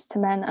violence to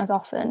men as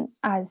often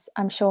as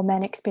I'm sure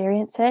men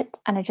experience it.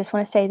 And I just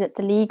want to say that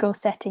the legal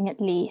setting, at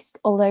least,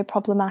 although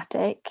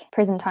problematic,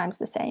 prison time's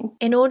the same.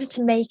 In order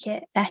to make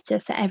it better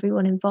for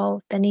everyone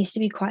involved, there needs to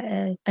be quite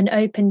an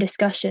open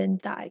discussion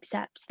that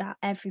accepts that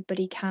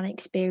everybody can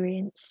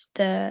experience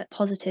the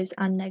positives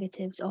and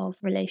negatives of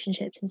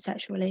relationships and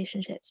sexual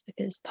relationships,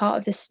 because part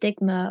of the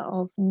stigma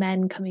of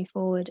men coming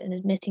forward and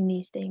admitting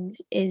these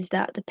things is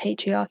that the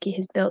patriarchy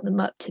has built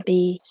them up to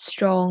be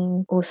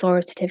strong,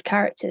 authoritative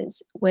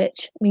characters,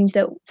 which means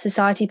that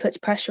society puts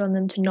pressure on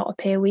them to not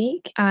appear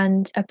weak.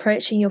 And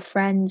approaching your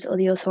friends or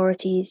the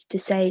authorities to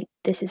say,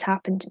 this has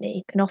happened to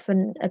me, can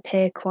often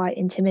appear quite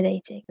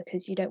intimidating,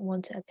 because you don't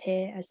want to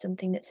appear as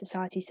something that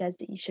society says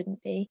that you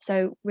shouldn't be.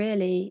 So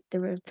really,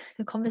 the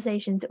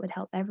conversations that would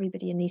help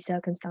everybody in these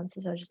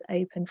circumstances are just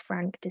open,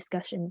 frank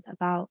discussions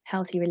about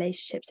healthy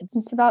relationships.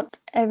 It's about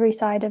every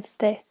side of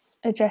this,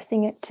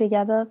 addressing it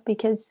together,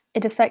 because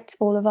it affects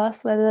all of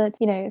us, whether,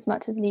 as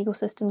much as legal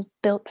systems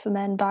built for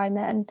men by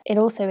men, it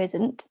also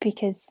isn't,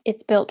 because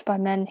it's built by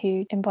men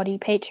who embody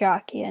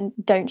patriarchy and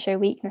don't show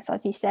weakness,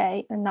 as you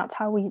say. And that's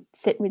how we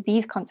sit with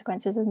these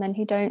consequences of men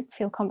who don't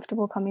feel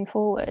comfortable coming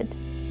forward.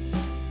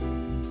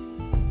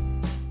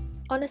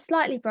 On a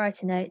slightly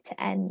brighter note to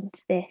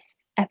end this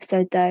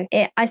episode, though,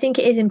 I think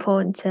it is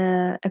important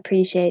to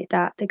appreciate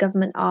that the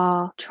government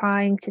are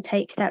trying to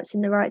take steps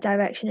in the right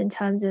direction in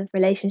terms of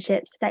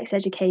relationships, sex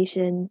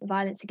education,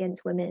 violence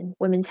against women,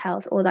 women's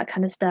health, all that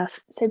kind of stuff.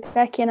 So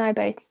Becky and I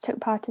both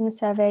took part in the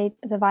survey,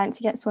 the Violence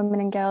Against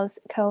Women and Girls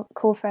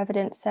Call for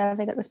Evidence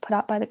survey that was put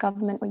out by the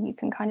government, where you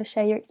can kind of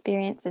share your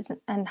experiences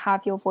and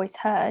have your voice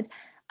heard.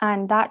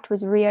 And that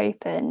was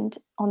reopened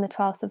on the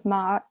 12th of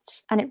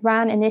March. And it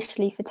ran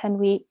initially for 10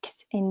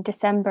 weeks in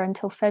December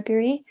until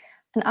February.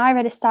 And I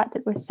read a stat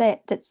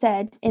that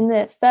said in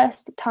the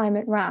first time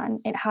it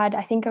ran, it had,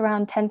 I think,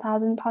 around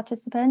 10,000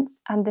 participants.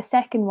 And the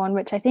second one,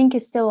 which I think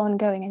is still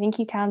ongoing, I think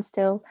you can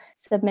still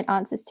submit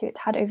answers to, it's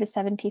had over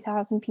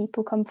 70,000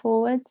 people come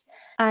forwards.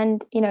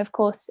 And, of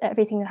course,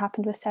 everything that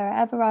happened with Sarah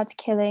Everard's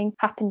killing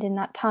happened in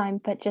that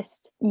time, but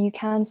just you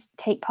can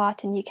take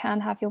part and you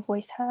can have your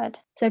voice heard.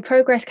 So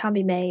progress can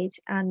be made,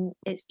 and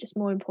it's just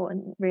more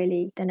important,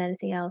 really, than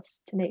anything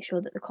else, to make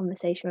sure that the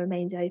conversation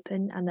remains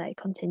open and that it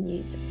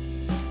continues.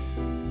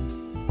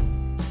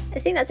 I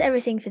think that's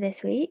everything for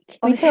this week.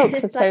 We talked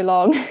for so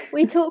long.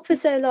 We talk for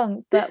so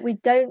long, but we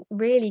don't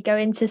really go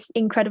into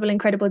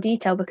incredible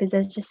detail, because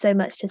there's just so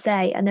much to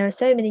say. And there are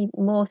so many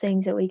more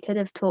things that we could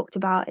have talked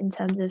about in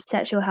terms of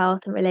sexual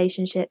health and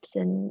relationships.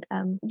 And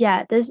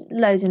there's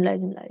loads and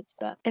loads and loads.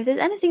 But if there's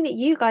anything that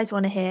you guys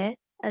want to hear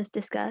us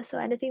discuss, or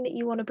anything that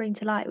you want to bring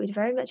to light, we'd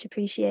very much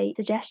appreciate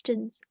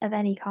suggestions of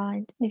any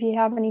kind. If you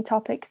have any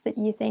topics that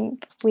you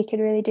think we could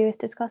really do with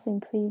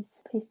discussing,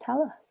 please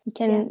tell us. You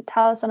can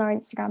tell us on our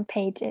Instagram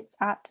page. It's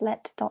at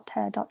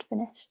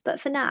let.her.finish. But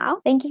for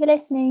now, thank you for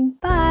listening.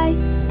 Bye.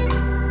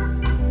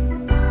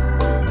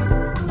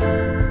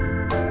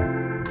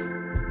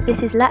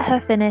 This is Let Her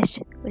Finish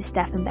with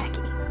Steph and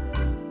Becky.